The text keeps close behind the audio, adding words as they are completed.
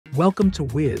Welcome to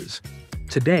Whizz.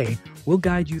 Today, we'll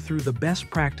guide you through the best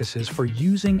practices for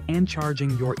using and charging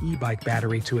your e-bike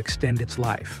battery to extend its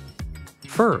life.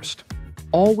 First,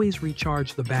 always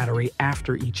recharge the battery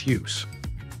after each use.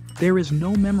 There is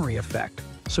no memory effect,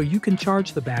 so you can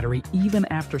charge the battery even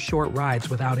after short rides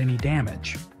without any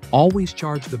damage. Always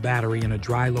charge the battery in a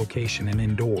dry location and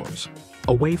indoors,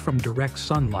 away from direct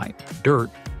sunlight,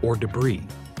 dirt, or debris.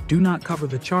 Do not cover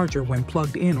the charger when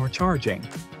plugged in or charging.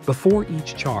 Before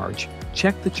each charge,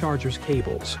 check the charger's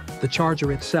cables, the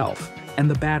charger itself, and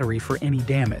the battery for any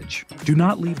damage. Do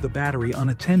not leave the battery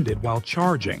unattended while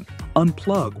charging.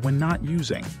 Unplug when not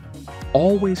using.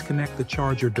 Always connect the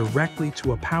charger directly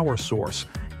to a power source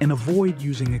and avoid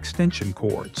using extension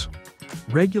cords.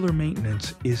 Regular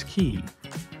maintenance is key.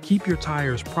 Keep your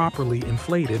tires properly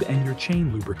inflated and your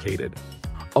chain lubricated.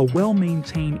 A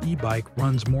well-maintained e-bike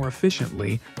runs more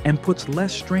efficiently and puts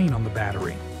less strain on the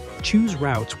battery. Choose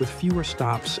routes with fewer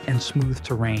stops and smooth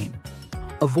terrain.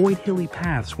 Avoid hilly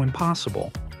paths when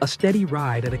possible. A steady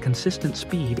ride at a consistent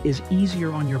speed is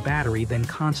easier on your battery than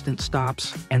constant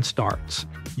stops and starts.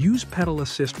 Use pedal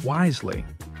assist wisely.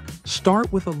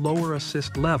 Start with a lower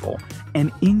assist level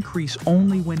and increase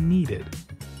only when needed.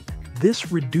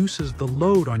 This reduces the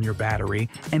load on your battery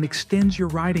and extends your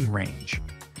riding range.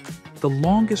 The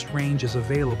longest range is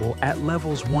available at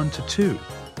levels 1 to 2.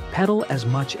 Pedal as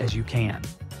much as you can.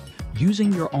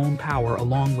 Using your own power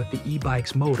along with the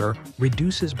e-bike's motor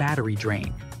reduces battery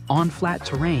drain. On flat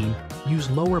terrain,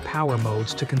 use lower power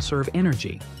modes to conserve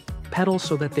energy. Pedal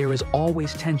so that there is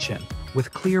always tension,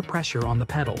 with clear pressure on the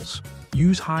pedals.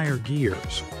 Use higher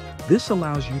gears. This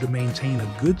allows you to maintain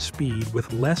a good speed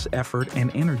with less effort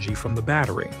and energy from the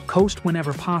battery. Coast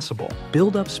whenever possible.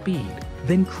 Build up speed,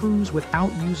 then cruise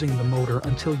without using the motor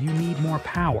until you need more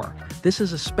power. This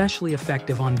is especially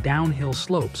effective on downhill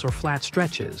slopes or flat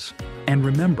stretches. And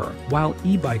remember, while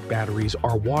e-bike batteries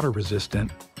are water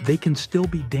resistant, they can still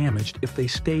be damaged if they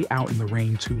stay out in the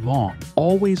rain too long.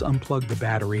 Always unplug the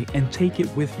battery and take it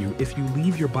with you if you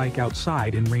leave your bike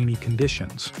outside in rainy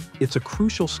conditions. It's a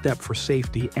crucial step for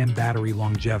safety and battery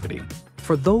longevity.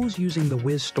 For those using the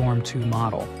Whizz Storm-2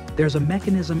 model, there's a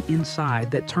mechanism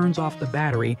inside that turns off the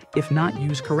battery if not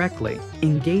used correctly.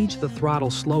 Engage the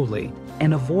throttle slowly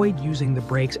and avoid using the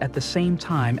brakes at the same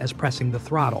time as pressing the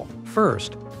throttle.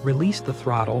 First, release the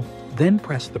throttle, then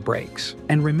press the brakes.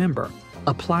 And remember,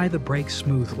 apply the brakes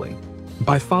smoothly.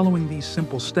 By following these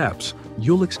simple steps,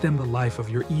 you'll extend the life of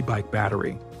your e-bike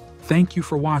battery. Thank you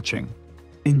for watching.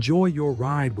 Enjoy your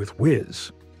ride with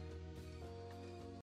Whizz.